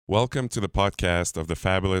Welcome to the podcast of the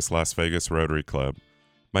fabulous Las Vegas Rotary Club.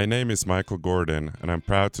 My name is Michael Gordon, and I'm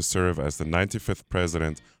proud to serve as the 95th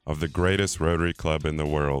president of the greatest Rotary Club in the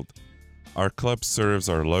world. Our club serves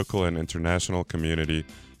our local and international community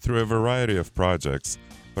through a variety of projects,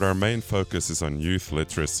 but our main focus is on youth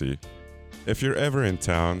literacy. If you're ever in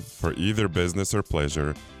town for either business or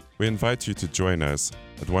pleasure, we invite you to join us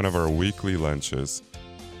at one of our weekly lunches.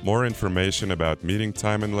 More information about meeting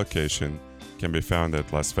time and location can be found at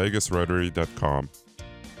lasvegasrotary.com.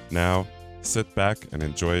 Now, sit back and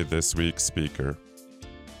enjoy this week's speaker.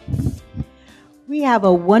 We have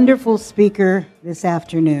a wonderful speaker this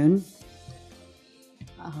afternoon.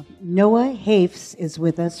 Noah Hafs is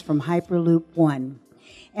with us from Hyperloop One.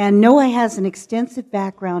 And Noah has an extensive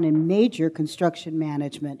background in major construction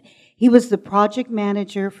management. He was the project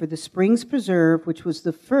manager for the Springs Preserve, which was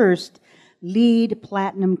the first LEED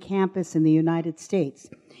Platinum campus in the United States,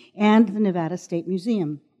 and the Nevada State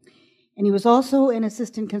Museum. And he was also an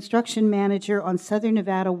assistant construction manager on Southern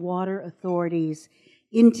Nevada Water Authority's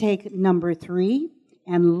intake number 3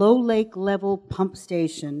 and low lake level pump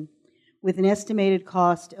station with an estimated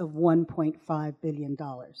cost of $1.5 billion.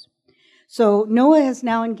 So Noah has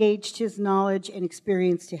now engaged his knowledge and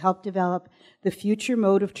experience to help develop the future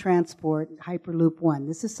mode of transport, Hyperloop One.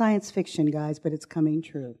 This is science fiction, guys, but it's coming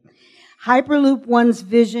true. Hyperloop One's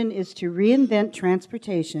vision is to reinvent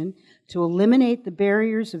transportation to eliminate the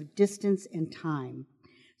barriers of distance and time.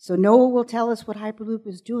 So Noah will tell us what Hyperloop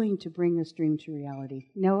is doing to bring this dream to reality.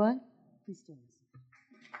 Noah, please do this.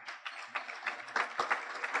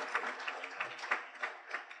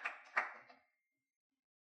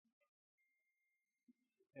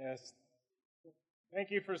 Yes.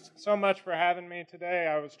 Thank you so much for having me today.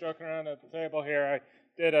 I was joking around at the table here. I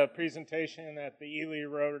did a presentation at the Ely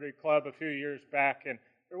Rotary Club a few years back, and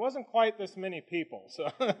there wasn't quite this many people. So,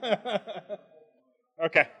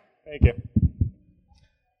 okay, thank you.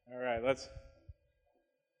 All right, let's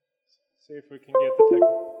see if we can get the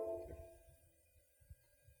technical.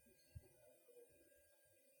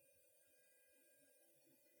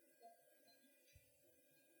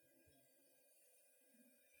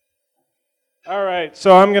 All right,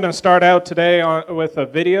 so I'm going to start out today with a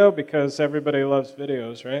video because everybody loves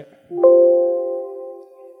videos, right?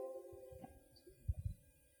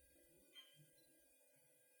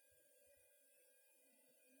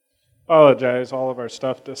 Apologize, all of our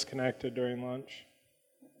stuff disconnected during lunch.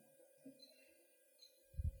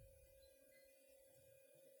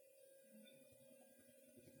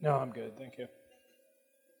 No, I'm good, thank you.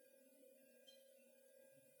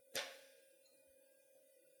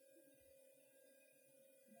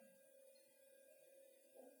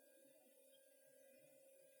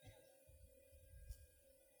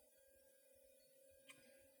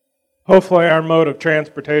 Hopefully our mode of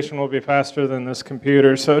transportation will be faster than this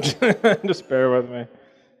computer, so just bear with me.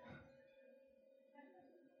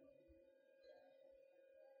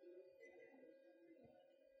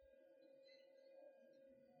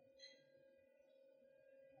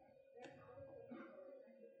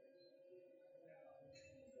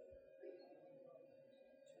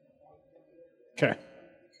 Okay.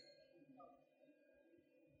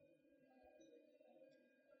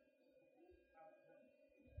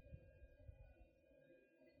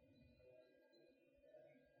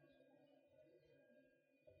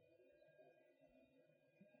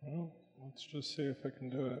 Well, let's just see if I can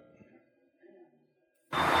do it.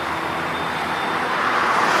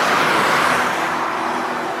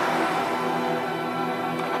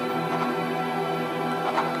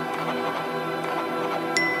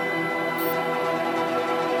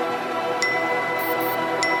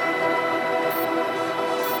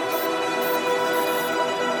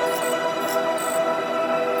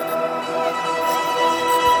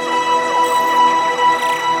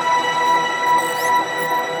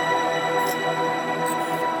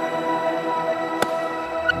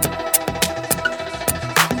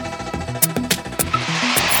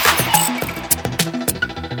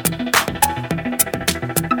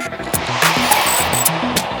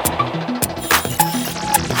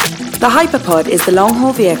 The Hyperpod is the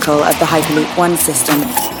long-haul vehicle of the Hyperloop One system.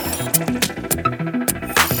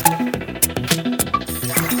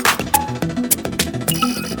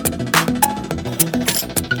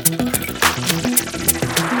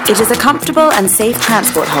 It is a comfortable and safe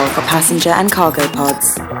transport hull for passenger and cargo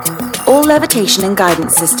pods. All levitation and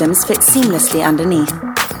guidance systems fit seamlessly underneath.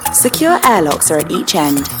 Secure airlocks are at each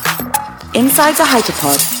end. Inside the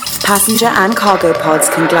Hyperpod, passenger and cargo pods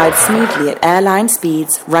can glide smoothly at airline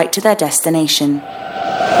speeds right to their destination.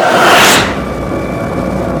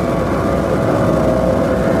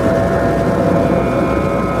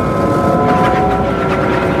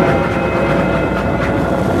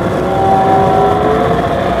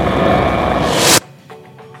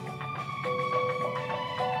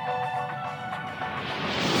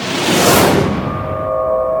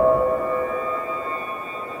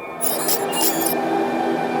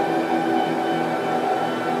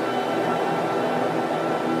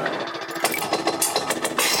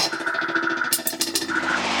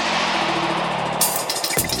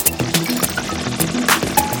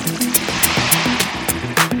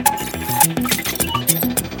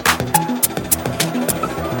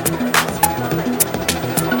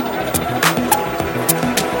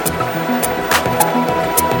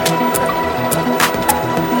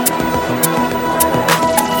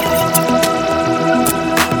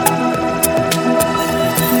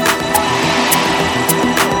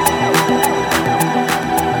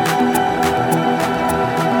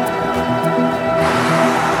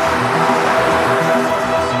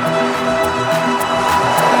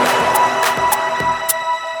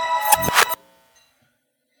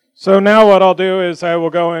 So now what I'll do is I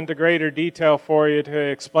will go into greater detail for you to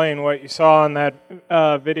explain what you saw in that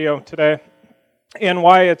video today and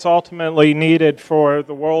why it's ultimately needed for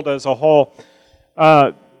the world as a whole.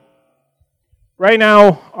 Right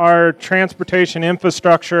now, our transportation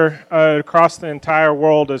infrastructure across the entire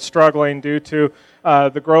world is struggling due to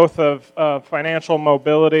the growth of financial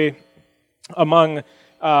mobility among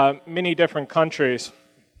many different countries.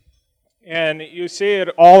 And you see it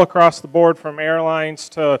all across the board, from airlines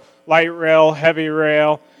to light rail, heavy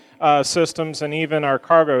rail systems, and even our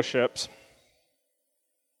cargo ships.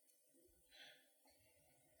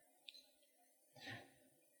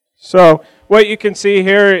 So what you can see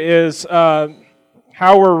here is how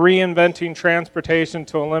we're reinventing transportation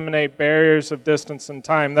to eliminate barriers of distance and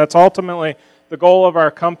time. That's ultimately the goal of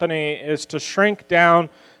our company, is to shrink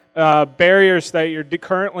down barriers that you're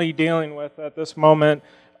currently dealing with at this moment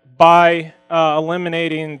by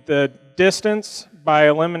eliminating the distance, by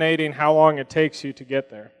eliminating how long it takes you to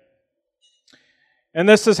get there. And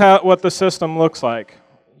this is what the system looks like.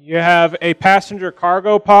 You have a passenger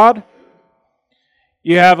cargo pod.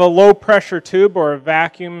 You have a low pressure tube or a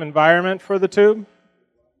vacuum environment for the tube.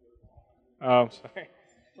 Oh, sorry.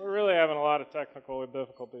 We're really having a lot of technical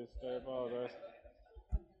difficulties today. I apologize.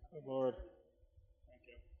 Good Lord. Thank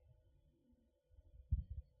you.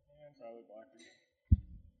 And probably blocking.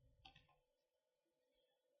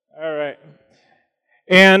 All right.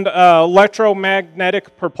 And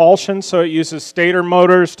electromagnetic propulsion, so it uses stator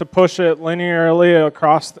motors to push it linearly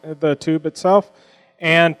across the tube itself,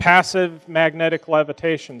 and passive magnetic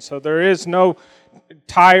levitation. So there is no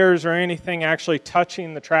tires or anything actually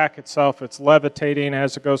touching the track itself. It's levitating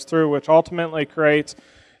as it goes through, which ultimately creates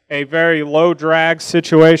a very low drag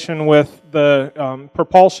situation with the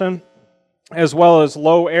propulsion, as well as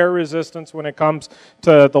low air resistance when it comes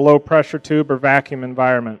to the low pressure tube or vacuum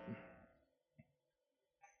environment.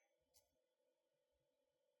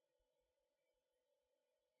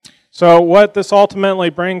 So what this ultimately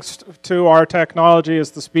brings to our technology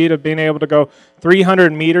is the speed of being able to go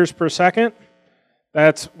 300 meters per second.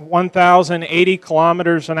 That's 1,080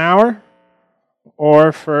 kilometers an hour,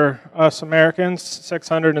 or for us Americans,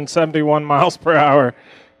 671 miles per hour.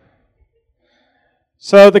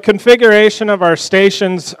 So the configuration of our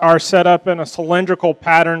stations are set up in a cylindrical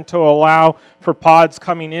pattern to allow for pods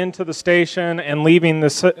coming into the station and leaving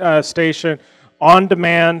the station on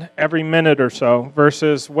demand every minute or so,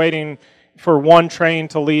 versus waiting for one train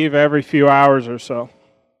to leave every few hours or so.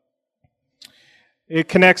 It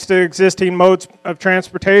connects to existing modes of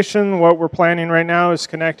transportation. What we're planning right now is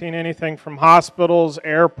connecting anything from hospitals,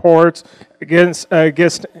 airports,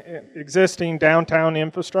 existing downtown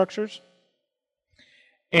infrastructures,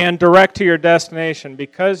 and direct to your destination.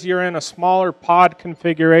 Because you're in a smaller pod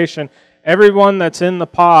configuration, everyone that's in the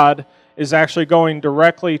pod is actually going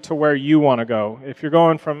directly to where you want to go. If you're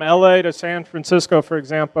going from LA to San Francisco, for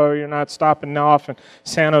example, you're not stopping off in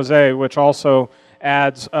San Jose, which also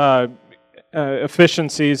adds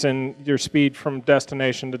efficiencies in your speed from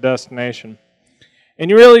destination to destination.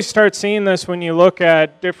 And you really start seeing this when you look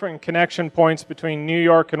at different connection points between New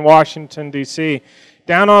York and Washington, D.C.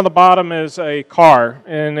 Down on the bottom is a car,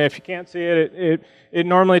 and if you can't see it, it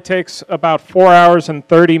normally takes about 4 hours and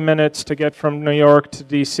 30 minutes to get from New York to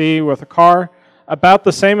D.C. with a car. About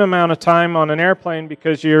the same amount of time on an airplane,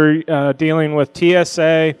 because you're dealing with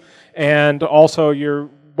TSA and also your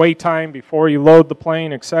wait time before you load the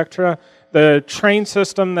plane, etc. The train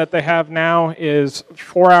system that they have now is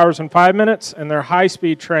 4 hours and 5 minutes, and their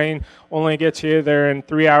high-speed train only gets you there in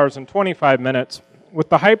 3 hours and 25 minutes. With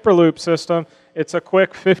the Hyperloop system, it's a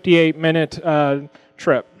quick 58-minute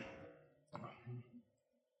trip.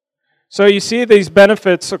 So you see these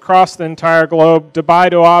benefits across the entire globe.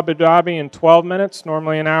 Dubai to Abu Dhabi in 12 minutes,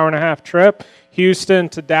 normally an hour and a half trip. Houston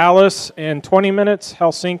to Dallas in 20 minutes.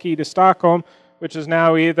 Helsinki to Stockholm, which is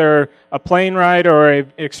now either a plane ride or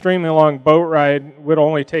an extremely long boat ride, would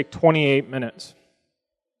only take 28 minutes.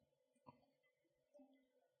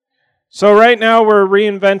 So right now we're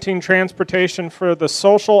reinventing transportation for the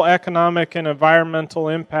social, economic, and environmental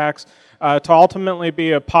impacts to ultimately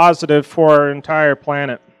be a positive for our entire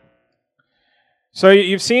planet. So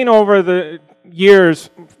you've seen over the years,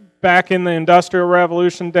 back in the Industrial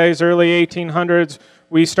Revolution days, early 1800s,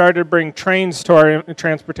 we started to bring trains to our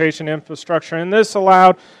transportation infrastructure, and this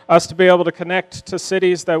allowed us to be able to connect to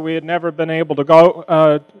cities that we had never been able to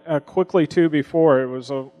go quickly to before. It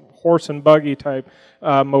was a horse and buggy type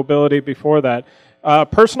mobility before that.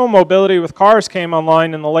 Personal mobility with cars came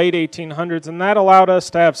online in the late 1800s, and that allowed us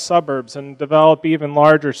to have suburbs and develop even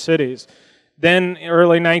larger cities. Then,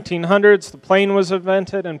 early 1900s, the plane was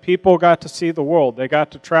invented and people got to see the world. They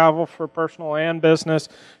got to travel for personal and business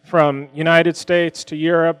from United States to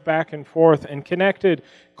Europe, back and forth, and connected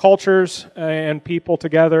cultures and people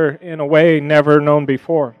together in a way never known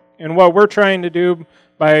before. And what we're trying to do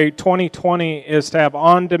by 2020 is to have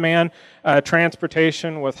on-demand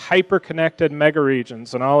transportation with hyper-connected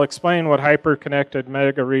megaregions. And I'll explain what hyper-connected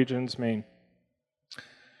megaregions mean.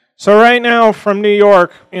 So right now, from New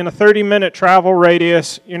York, in a 30-minute travel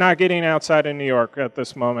radius, you're not getting outside of New York at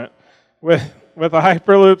this moment. With a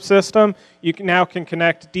Hyperloop system, you now can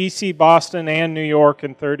connect DC, Boston, and New York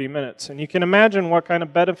in 30 minutes. And you can imagine what kind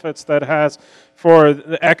of benefits that has for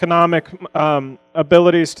the economic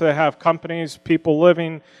abilities to have companies, people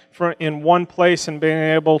living in one place and being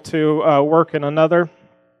able to work in another,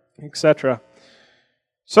 etc.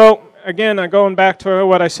 So again, going back to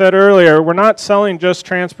what I said earlier, we're not selling just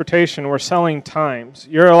transportation, we're selling times.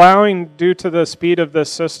 You're allowing, due to the speed of this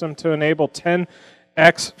system, to enable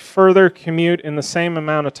 10x further commute in the same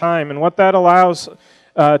amount of time. And what that allows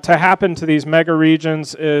to happen to these mega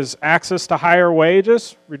regions is access to higher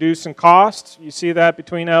wages, reducing costs. You see that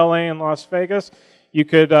between LA and Las Vegas. You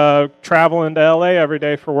could travel into LA every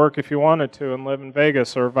day for work if you wanted to and live in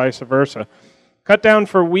Vegas, or vice versa. Cut down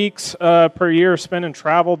for weeks per year spent in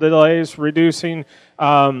travel delays, reducing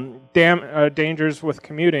dangers with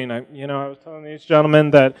commuting. I was telling these gentlemen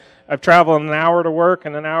that I've traveled an hour to work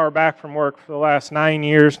and an hour back from work for the last 9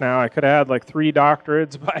 years now. I could have had like 3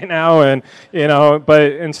 doctorates by now, and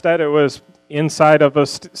but instead it was inside of a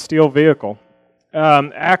steel vehicle.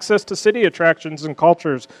 Access to city attractions and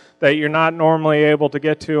cultures that you're not normally able to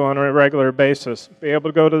get to on a regular basis. Be able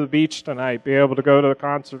to go to the beach tonight, be able to go to the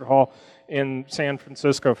concert hall in San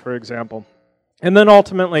Francisco, for example. And then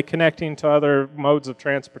ultimately connecting to other modes of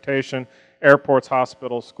transportation, airports,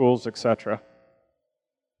 hospitals, schools, etc.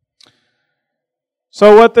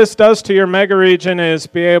 So what this does to your megaregion is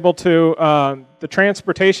be able to, the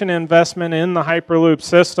transportation investment in the Hyperloop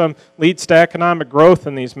system leads to economic growth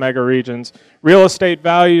in these megaregions. Real estate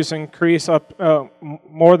values increase up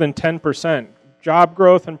more than 10%. Job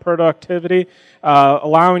growth and productivity,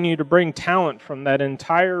 allowing you to bring talent from that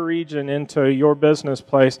entire region into your business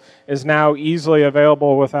place, is now easily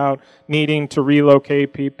available without needing to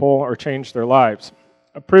relocate people or change their lives.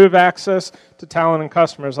 Improve access to talent and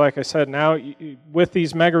customers. Like I said, now with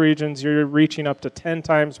these mega regions, you're reaching up to 10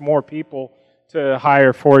 times more people to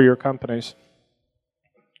hire for your companies.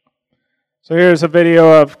 So here's a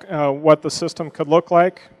video of what the system could look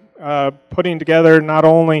like, putting together not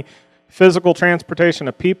only physical transportation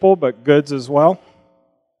of people, but goods as well.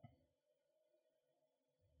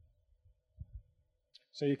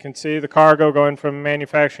 So you can see the cargo going from a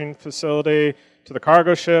manufacturing facility to the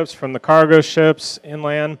cargo ships, from the cargo ships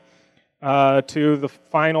inland to the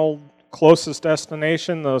final closest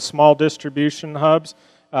destination, the small distribution hubs.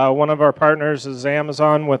 One of our partners is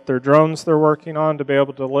Amazon with their drones they're working on to be able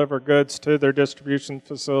to deliver goods to their distribution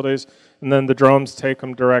facilities, and then the drones take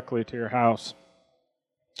them directly to your house.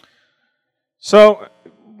 So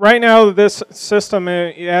right now, this system,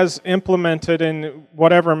 as implemented in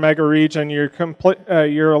whatever mega region, you're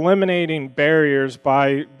eliminating barriers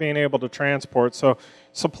by being able to transport. So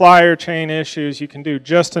supplier chain issues, you can do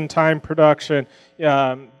just-in-time production,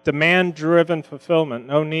 demand-driven fulfillment,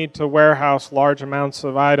 no need to warehouse large amounts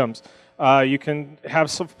of items. You can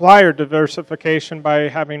have supplier diversification by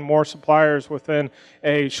having more suppliers within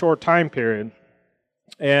a short time period.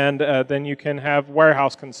 And then you can have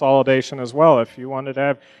warehouse consolidation as well. If you wanted to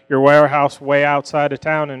have your warehouse way outside of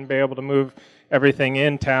town and be able to move everything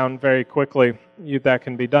in town very quickly, that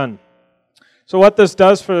can be done. So what this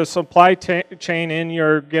does for the supply chain in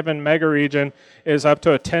your given mega region is up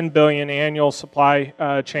to a $10 billion annual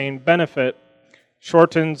supply chain benefit.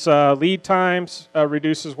 Shortens lead times,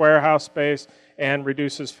 reduces warehouse space, and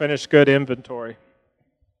reduces finished good inventory.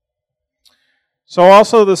 So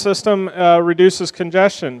also the system reduces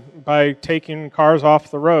congestion by taking cars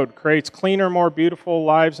off the road, creates cleaner, more beautiful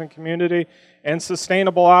lives and community, and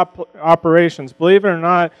sustainable operations. Believe it or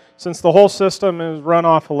not, since the whole system is run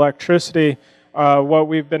off electricity, what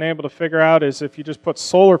we've been able to figure out is if you just put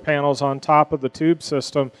solar panels on top of the tube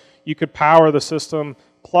system, you could power the system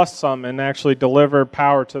plus some and actually deliver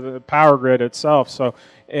power to the power grid itself. So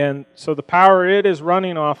the power it is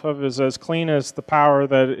running off of is as clean as the power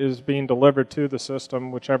that is being delivered to the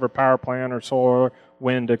system, whichever power plant or solar,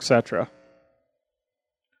 wind, etc.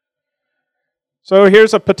 So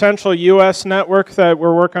here's a potential U.S. network that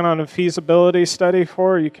we're working on a feasibility study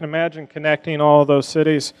for. You can imagine connecting all of those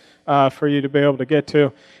cities for you to be able to get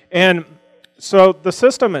to. And so the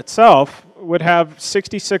system itself would have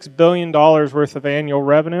 $66 billion worth of annual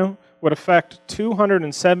revenue would affect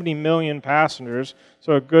 270 million passengers,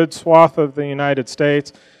 so a good swath of the United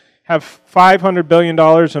States, have $500 billion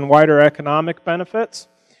in wider economic benefits.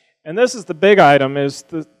 And this is the big item, is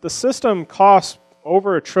the system costs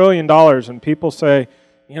over $1 trillion, and people say,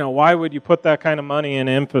 why would you put that kind of money in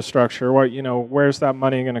infrastructure? Where's that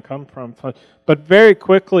money going to come from? But very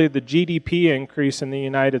quickly, the GDP increase in the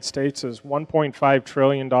United States is $1.5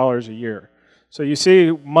 trillion a year. So you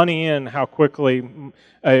see money in, how quickly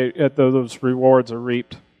those rewards are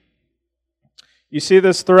reaped. You see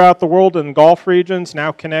this throughout the world in Gulf regions,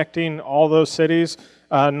 now connecting all those cities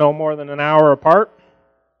no more than an hour apart.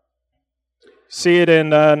 See it in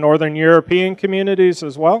Northern European communities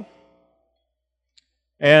as well.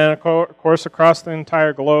 And of course across the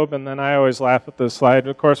entire globe, and then I always laugh at this slide.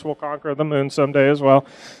 Of course we'll conquer the moon someday as well.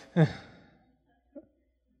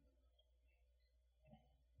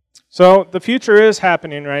 So the future is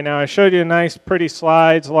happening right now. I showed you nice pretty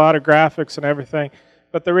slides, a lot of graphics and everything.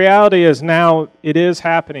 But the reality is now it is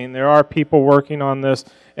happening. There are people working on this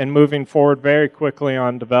and moving forward very quickly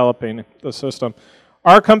on developing the system.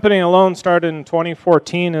 Our company alone started in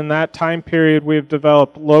 2014. In that time period, we've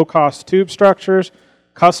developed low-cost tube structures,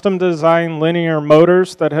 custom designed linear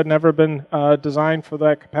motors that had never been designed for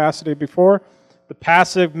that capacity before, the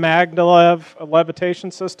passive maglev levitation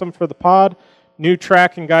system for the pod, new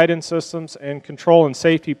track and guidance systems, and control and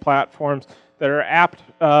safety platforms that are app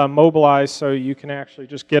mobilized, so you can actually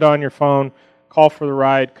just get on your phone, call for the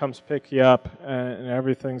ride, comes pick you up, and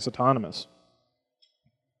everything's autonomous.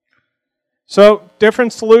 So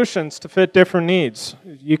different solutions to fit different needs.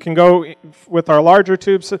 You can go with our larger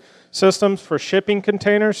tube systems for shipping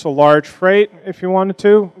containers, so large freight if you wanted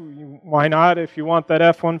to. Why not? If you want that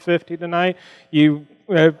F-150 tonight, you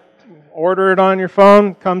order it on your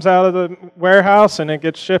phone, comes out of the warehouse, and it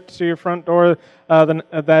gets shipped to your front door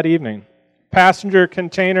that evening. Passenger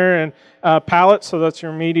container and pallet, so that's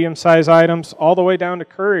your medium-sized items, all the way down to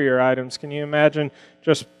courier items. Can you imagine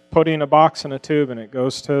just putting a box in a tube and it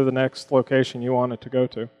goes to the next location you want it to go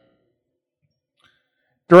to?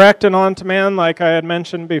 Direct and on-demand, like I had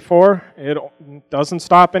mentioned before, it doesn't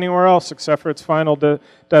stop anywhere else except for its final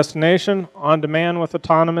destination. On-demand with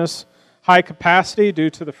autonomous, high capacity due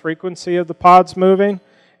to the frequency of the pods moving,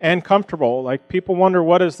 and comfortable. Like, people wonder,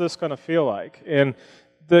 what is this going to feel like? And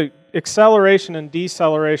the acceleration and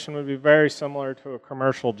deceleration would be very similar to a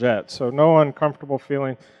commercial jet, so no uncomfortable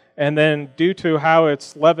feeling. And then due to how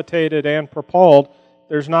it's levitated and propelled,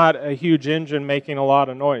 there's not a huge engine making a lot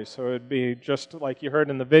of noise, so it'd be just like you heard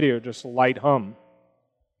in the video, just a light hum.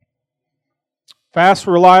 Fast,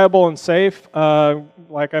 reliable, and safe,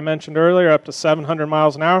 like I mentioned earlier, up to 700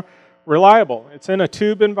 miles an hour. Reliable. It's in a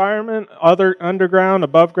tube environment, underground,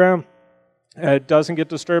 above ground. It doesn't get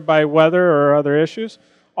disturbed by weather or other issues.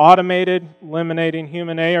 Automated, eliminating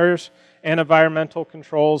human errors, and environmental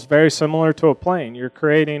controls, very similar to a plane. You're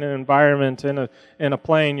creating an environment in a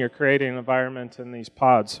plane, you're creating an environment in these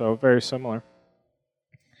pods, so very similar.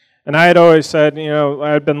 And I had always said,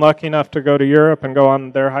 I had been lucky enough to go to Europe and go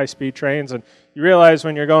on their high-speed trains, and you realize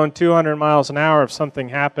when you're going 200 miles an hour, if something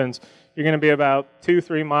happens, you're going to be about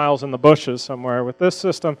 2-3 miles in the bushes somewhere. With this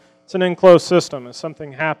system, it's an enclosed system. If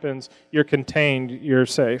something happens, you're contained, you're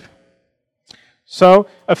safe. So,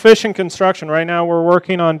 efficient construction. Right now we're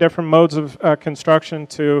working on different modes of construction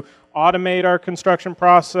to automate our construction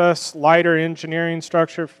process, lighter engineering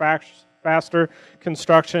structure, faster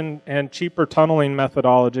construction, and cheaper tunneling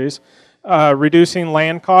methodologies. Reducing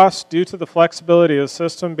land costs due to the flexibility of the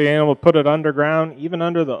system, being able to put it underground, even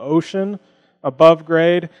under the ocean, above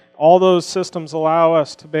grade. All those systems allow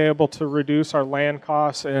us to be able to reduce our land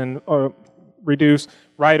costs and reduce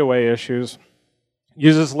right-of-way issues.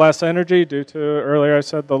 Uses less energy due to, earlier I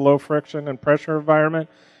said, the low friction and pressure environment,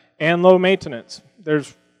 and low maintenance.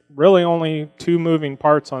 There's really only 2 moving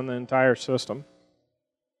parts on the entire system.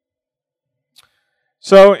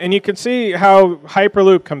 So, and you can see how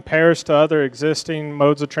Hyperloop compares to other existing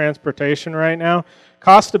modes of transportation right now.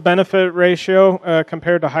 Cost to benefit ratio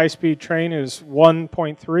compared to high-speed train is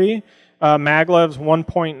 1.3, maglev's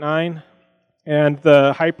 1.9, and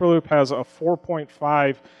the Hyperloop has a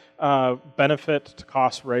 4.5 benefit to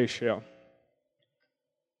cost ratio.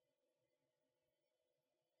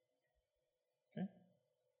 Okay.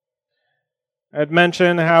 I'd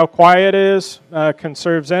mentioned how quiet it is,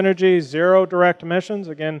 conserves energy, 0 direct emissions.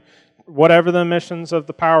 Again, whatever the emissions of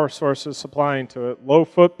the power source is supplying to it. Low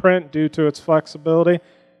footprint due to its flexibility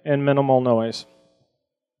and minimal noise.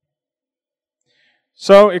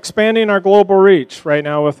 So expanding our global reach right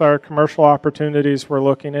now with our commercial opportunities we're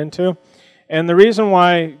looking into. And the reason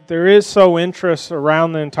why there is so interest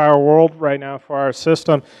around the entire world right now for our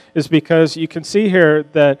system is because you can see here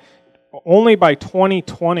that only by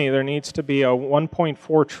 2020 there needs to be a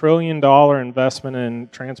 $1.4 trillion investment in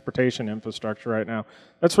transportation infrastructure right now.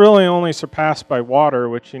 That's really only surpassed by water,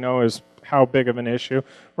 which you know is how big of an issue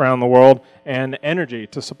around the world, and energy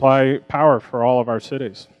to supply power for all of our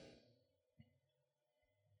cities.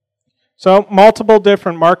 So multiple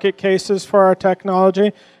different market cases for our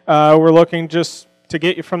technology. We're looking just to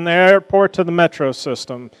get you from the airport to the metro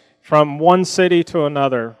system, from one city to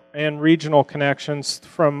another, and regional connections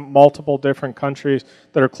from multiple different countries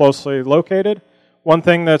that are closely located. One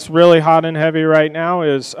thing that's really hot and heavy right now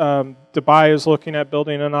is Dubai is looking at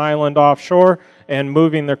building an island offshore and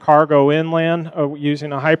moving their cargo inland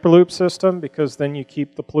using a Hyperloop system, because then you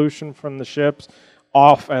keep the pollution from the ships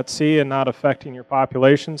off at sea and not affecting your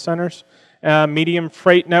population centers. Medium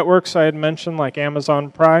freight networks I had mentioned, like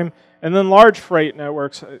Amazon Prime, and then large freight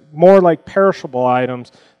networks, more like perishable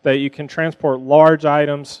items that you can transport large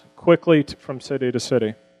items quickly from city to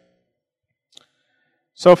city.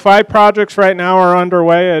 So 5 projects right now are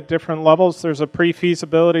underway at different levels. There's a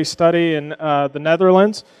pre-feasibility study in the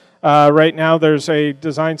Netherlands. Right now there's a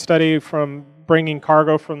design study from bringing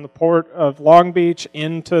cargo from the port of Long Beach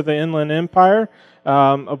into the Inland Empire,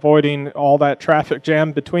 avoiding all that traffic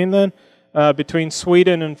jam between them. Between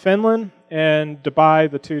Sweden and Finland and Dubai,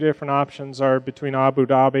 the 2 different options are between Abu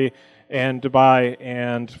Dhabi and Dubai,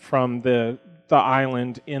 and from the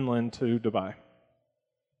island inland to Dubai.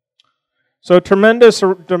 So tremendous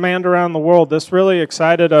demand around the world. This really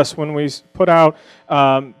excited us when we put out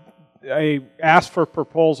a ask for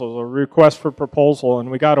proposals, a request for proposal, and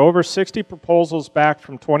we got over 60 proposals back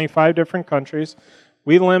from 25 different countries.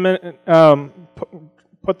 We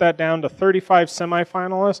put that down to 35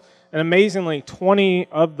 semifinalists, and amazingly 20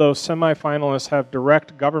 of those semifinalists have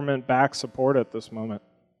direct government-backed support at this moment.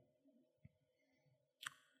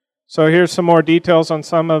 So here's some more details on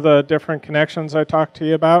some of the different connections I talked to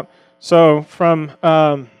you about. So from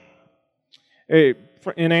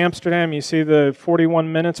in Amsterdam, you see the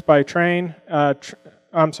 41 minutes by train.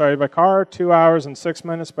 By car, 2 hours and 6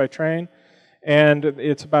 minutes by train, and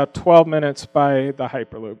it's about 12 minutes by the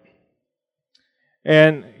Hyperloop.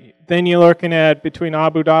 And then you're looking at between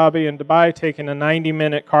Abu Dhabi and Dubai, taking a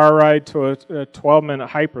 90-minute car ride to a 12-minute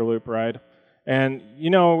Hyperloop ride. And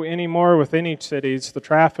you know, anymore with any cities, the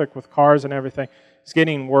traffic with cars and everything is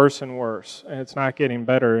getting worse and worse, and it's not getting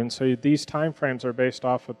better. And so these time frames are based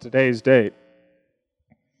off of today's date.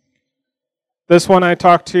 This one I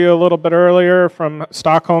talked to you a little bit earlier, from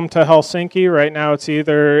Stockholm to Helsinki. Right now it's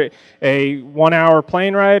either a 1-hour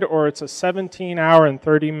plane ride or it's a 17-hour and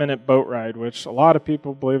 30-minute boat ride, which a lot of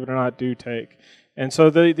people, believe it or not, do take. And so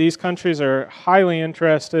these countries are highly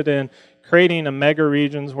interested in creating a mega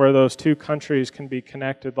regions where those 2 countries can be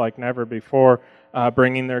connected like never before,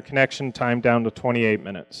 bringing their connection time down to 28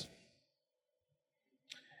 minutes.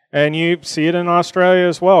 And you see it in Australia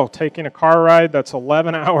as well, taking a car ride that's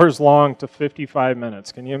 11 hours long to 55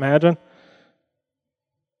 minutes. Can you imagine?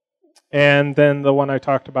 And then the one I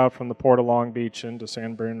talked about from the Port of Long Beach into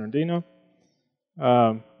San Bernardino.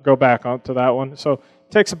 Go back on to that one. So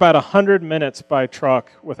it takes about 100 minutes by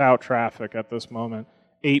truck without traffic at this moment,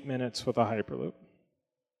 8 minutes with a Hyperloop.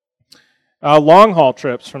 Long haul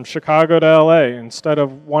trips from Chicago to LA, instead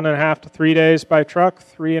of 1.5 to 3 days by truck,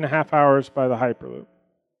 3.5 hours by the Hyperloop.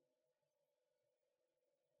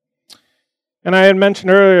 And I had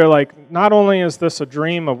mentioned earlier, like, not only is this a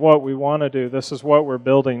dream of what we want to do, this is what we're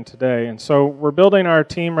building today. And so we're building our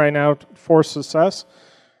team right now for success.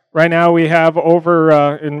 Right now we have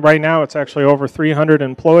and right now it's actually over 300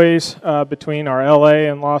 employees between our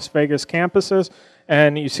LA and Las Vegas campuses.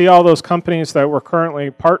 And you see all those companies that we're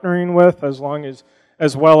currently partnering with,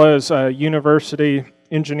 as well as university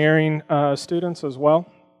engineering students as well.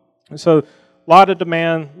 And so a lot of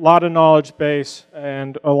demand, a lot of knowledge base,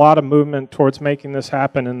 and a lot of movement towards making this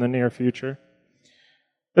happen in the near future.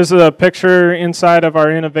 This is a picture inside of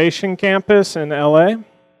our innovation campus in LA.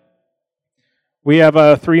 We have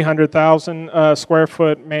a 300,000 square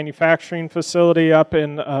foot manufacturing facility up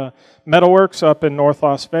in Metalworks up in North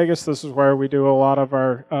Las Vegas. This is where we do a lot of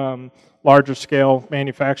our larger scale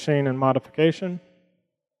manufacturing and modification.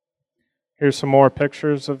 Here's some more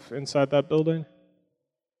pictures of inside that building.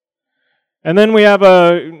 And then we have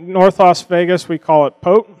a North Las Vegas, we call it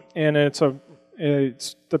POTE, and it's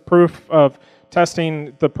the proof of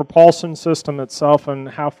testing the propulsion system itself and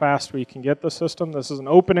how fast we can get the system. This is an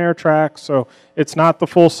open air track, so it's not the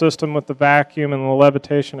full system with the vacuum and the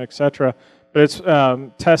levitation, etc., but it's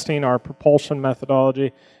testing our propulsion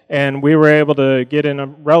methodology. And we were able to get in a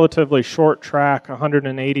relatively short track,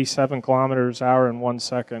 187 kilometers an hour in 1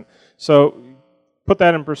 second. So put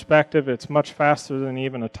that in perspective, it's much faster than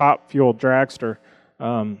even a top fuel dragster.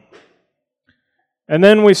 And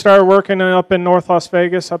then we started working up in North Las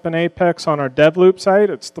Vegas, up in Apex on our DevLoop site.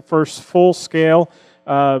 It's the first full-scale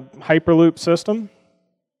Hyperloop system.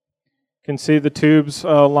 You can see the tubes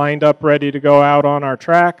lined up ready to go out on our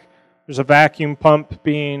track. There's a vacuum pump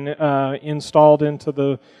being installed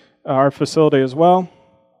into our facility as well.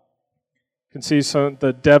 You can see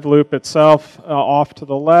the DevLoop itself off to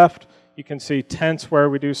the left. You can see tents where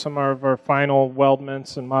we do some of our final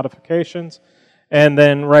weldments and modifications. And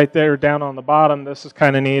then right there down on the bottom, this is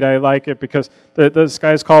kind of neat. I like it because this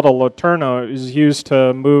guy's called a Laterno. It is used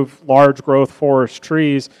to move large growth forest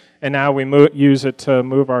trees, and now we use it to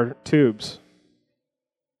move our tubes.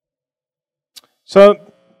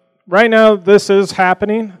 So right now, this is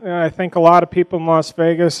happening. I think a lot of people in Las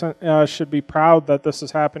Vegas should be proud that this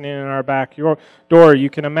is happening in our back door. You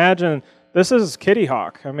can imagine this is Kitty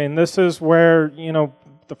Hawk. I mean, this is where,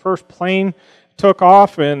 the first plane took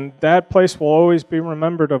off, and that place will always be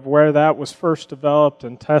remembered of where that was first developed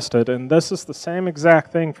and tested. And this is the same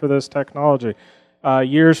exact thing for this technology.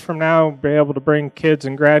 Years from now, be able to bring kids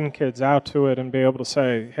and grandkids out to it and be able to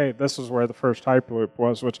say, hey, this is where the first Hyperloop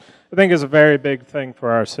was, which I think is a very big thing for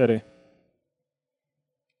our city.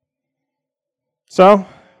 So,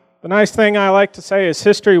 the nice thing I like to say is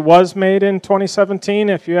history was made in 2017,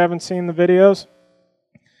 if you haven't seen the videos.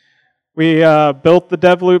 We built the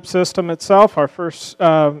DevLoop system itself, our first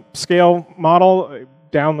scale model.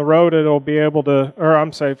 Down the road, it'll be able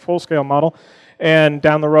to, full-scale model. And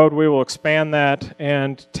down the road, we will expand that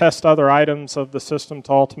and test other items of the system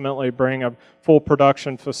to ultimately bring a full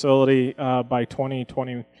production facility by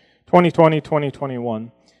 2020,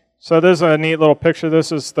 2021. So this is a neat little picture.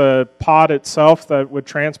 This is the pod itself that would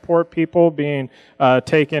transport people being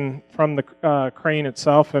taken from the crane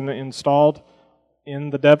itself and installed in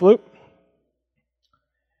the DevLoop.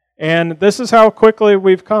 And this is how quickly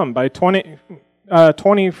we've come. By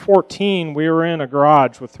 2014, we were in a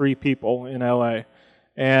garage with 3 people in LA.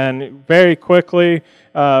 And very quickly,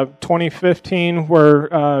 2015,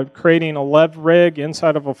 we're creating a LEV rig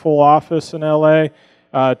inside of a full office in LA,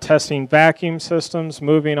 testing vacuum systems,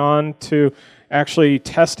 moving on to actually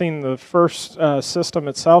testing the first system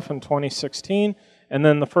itself in 2016, and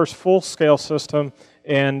then the first full-scale system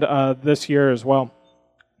and this year as well.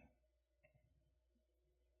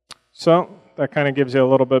 So that kind of gives you a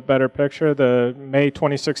little bit better picture. The May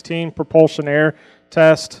 2016 propulsion air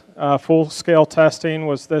test, full-scale testing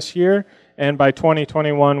was this year, and by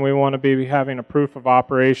 2021 we want to be having a proof of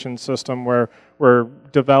operation system where we're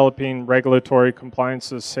developing regulatory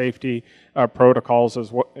compliances, safety protocols,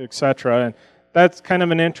 etc. And that's kind of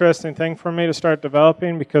an interesting thing for me to start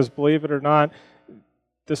developing because, believe it or not,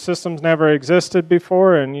 the system's never existed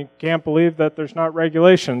before, and you can't believe that there's not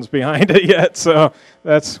regulations behind it yet. So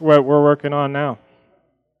that's what we're working on now.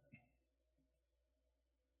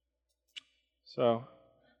 So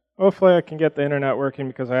hopefully I can get the internet working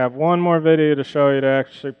because I have one more video to show you to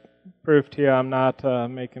actually prove to you I'm not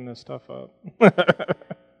making this stuff up.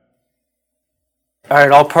 All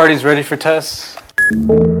right, all parties ready for tests?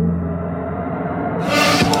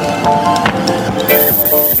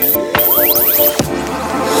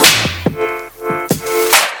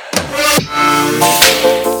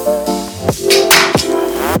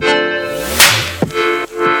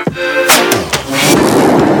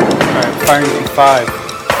 Firing in 5,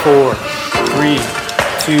 4, 3,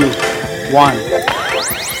 2, 1.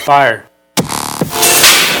 Fire.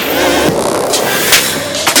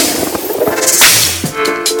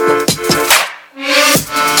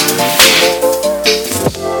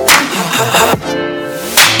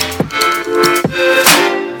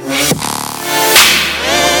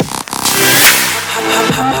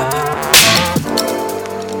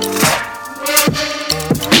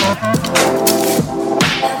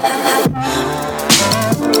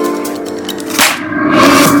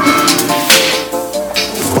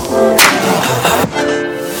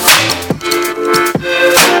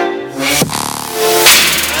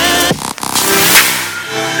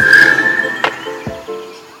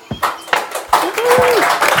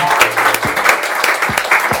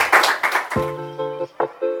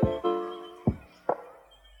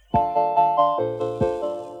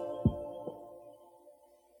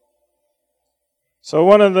 So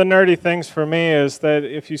one of the nerdy things for me is that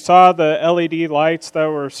if you saw the LED lights that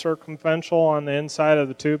were circumferential on the inside of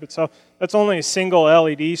the tube itself, that's only a single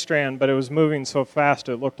LED strand, but it was moving so fast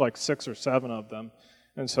it looked like 6 or 7 of them.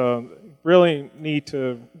 And so really neat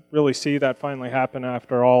to really see that finally happen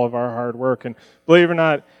after all of our hard work. And believe it or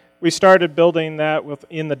not, we started building that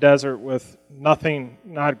in the desert with nothing,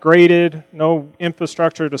 not graded, no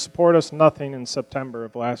infrastructure to support us, nothing in September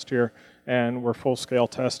of last year. And we're full-scale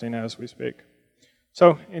testing as we speak.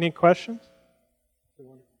 So, any questions?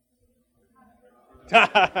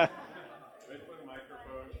 I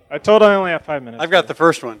told I only have 5 minutes. I've got the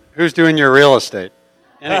first one. Who's doing your real estate?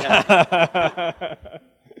 Anyhow.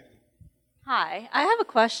 Hi, I have a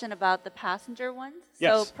question about the passenger ones.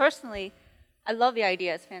 Yes. So personally, I love the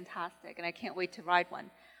idea. It's fantastic, and I can't wait to ride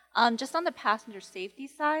one. Just on the passenger safety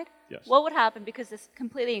side, Yes. what would happen, because it's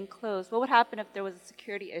completely enclosed, what would happen if there was a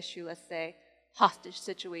security issue, let's say hostage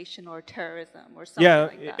situation or terrorism or something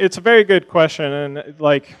like that? It's a very good question, and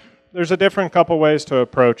like there's a different couple ways to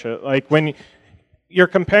approach it. Like when you're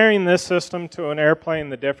comparing this system to an airplane,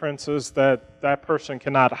 the difference is that that person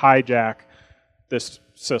cannot hijack this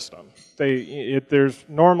system. There's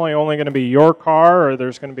normally only going to be your car, or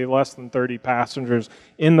there's going to be less than 30 passengers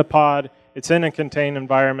in the pod. It's in a contained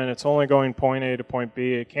environment. It's only going point A to point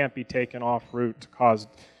B. It can't be taken off route to cause,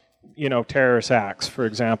 terrorist acts, for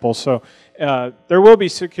example. So there will be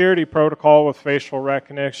security protocol with facial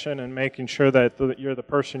recognition and making sure that you're the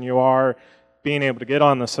person you are, being able to get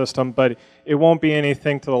on the system, but it won't be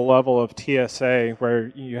anything to the level of TSA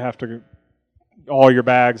where you have to all your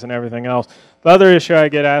bags and everything else. The other issue I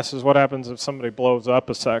get asked is what happens if somebody blows up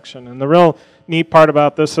a section. And the real neat part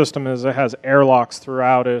about this system is it has airlocks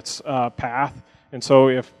throughout its path. And so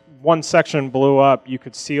if one section blew up, you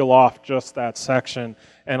could seal off just that section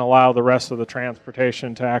and allow the rest of the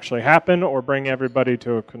transportation to actually happen or bring everybody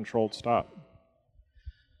to a controlled stop.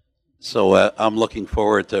 So I'm looking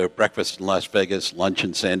forward to breakfast in Las Vegas, lunch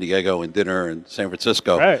in San Diego, and dinner in San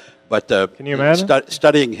Francisco. Right. But can you imagine?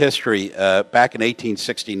 Studying history, back in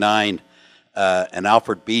 1869, and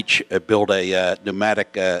Alfred Beach built a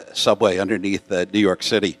pneumatic subway underneath New York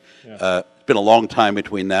City. Yeah. It's been a long time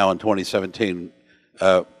between now and 2017.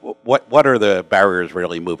 What are the barriers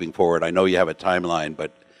really moving forward? I know you have a timeline,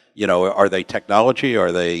 but are they technology?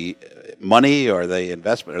 Are they money? Are they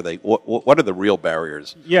investment? Are they what are the real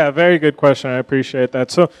barriers? Yeah, very good question. I appreciate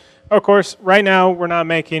that. So, of course, right now we're not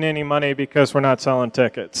making any money because we're not selling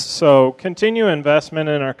tickets. So, continued investment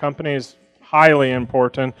in our company is highly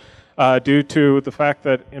important due to the fact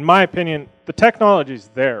that, in my opinion, the technology's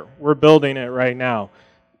there. We're building it right now.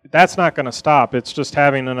 That's not going to stop. It's just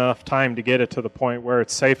having enough time to get it to the point where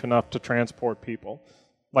it's safe enough to transport people.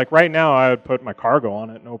 Like right now, I would put my cargo on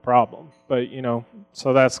it, no problem. But,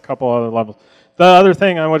 so that's a couple other levels. The other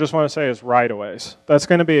thing I just want to say is right-of-ways. That's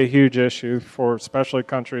going to be a huge issue for especially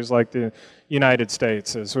countries like the United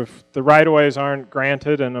States. Is if the right-of-ways aren't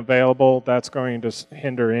granted and available, that's going to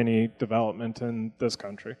hinder any development in this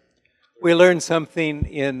country. We learned something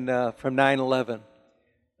from 9/11,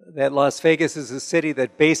 that Las Vegas is a city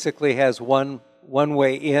that basically has one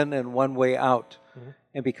way in and one way out. Mm-hmm.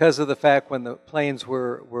 And because of the fact when the planes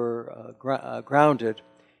were grounded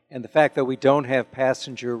and the fact that we don't have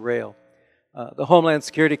passenger rail, the Homeland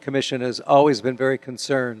Security Commission has always been very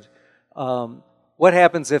concerned. What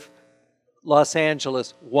happens if Los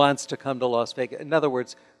Angeles wants to come to Las Vegas? In other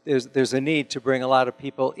words, there's a need to bring a lot of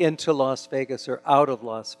people into Las Vegas or out of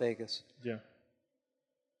Las Vegas. Yeah.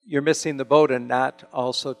 You're missing the boat and not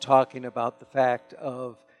also talking about the fact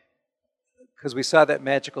of, because we saw that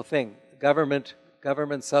magical thing, government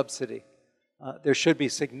subsidy. There should be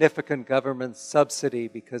significant government subsidy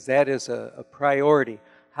because that is a priority,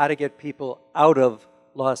 how to get people out of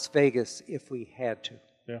Las Vegas if we had to.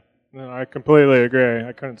 Yeah, no, I completely agree.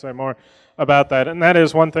 I couldn't say more about that. And that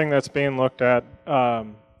is one thing that's being looked at.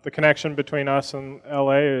 The connection between us and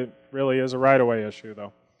LA, it really is a right-of-way issue,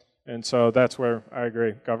 though. And so that's where I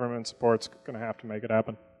agree. Government support's going to have to make it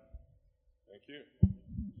happen. Thank you.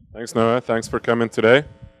 Thanks, Noah. Thanks for coming today.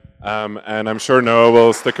 And I'm sure Noah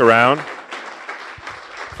will stick around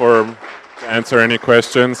to answer any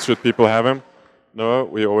questions should people have them. Noah,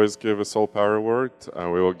 we always give a Soul Power Award.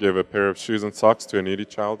 We will give a pair of shoes and socks to a needy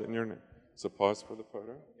child in your name. So pause for the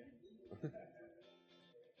photo.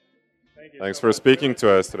 Thanks for speaking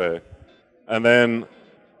to us today. And then,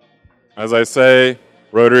 as I say,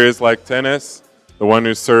 Rotary is like tennis. The one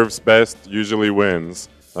who serves best usually wins.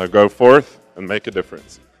 Now go forth and make a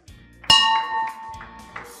difference.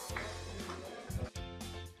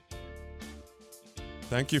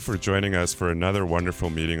 Thank you for joining us for another wonderful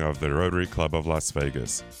meeting of the Rotary Club of Las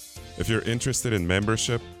Vegas. If you're interested in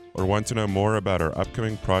membership or want to know more about our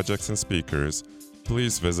upcoming projects and speakers,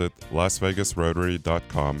 please visit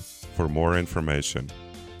lasvegasrotary.com for more information.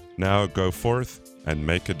 Now go forth and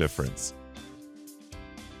make a difference.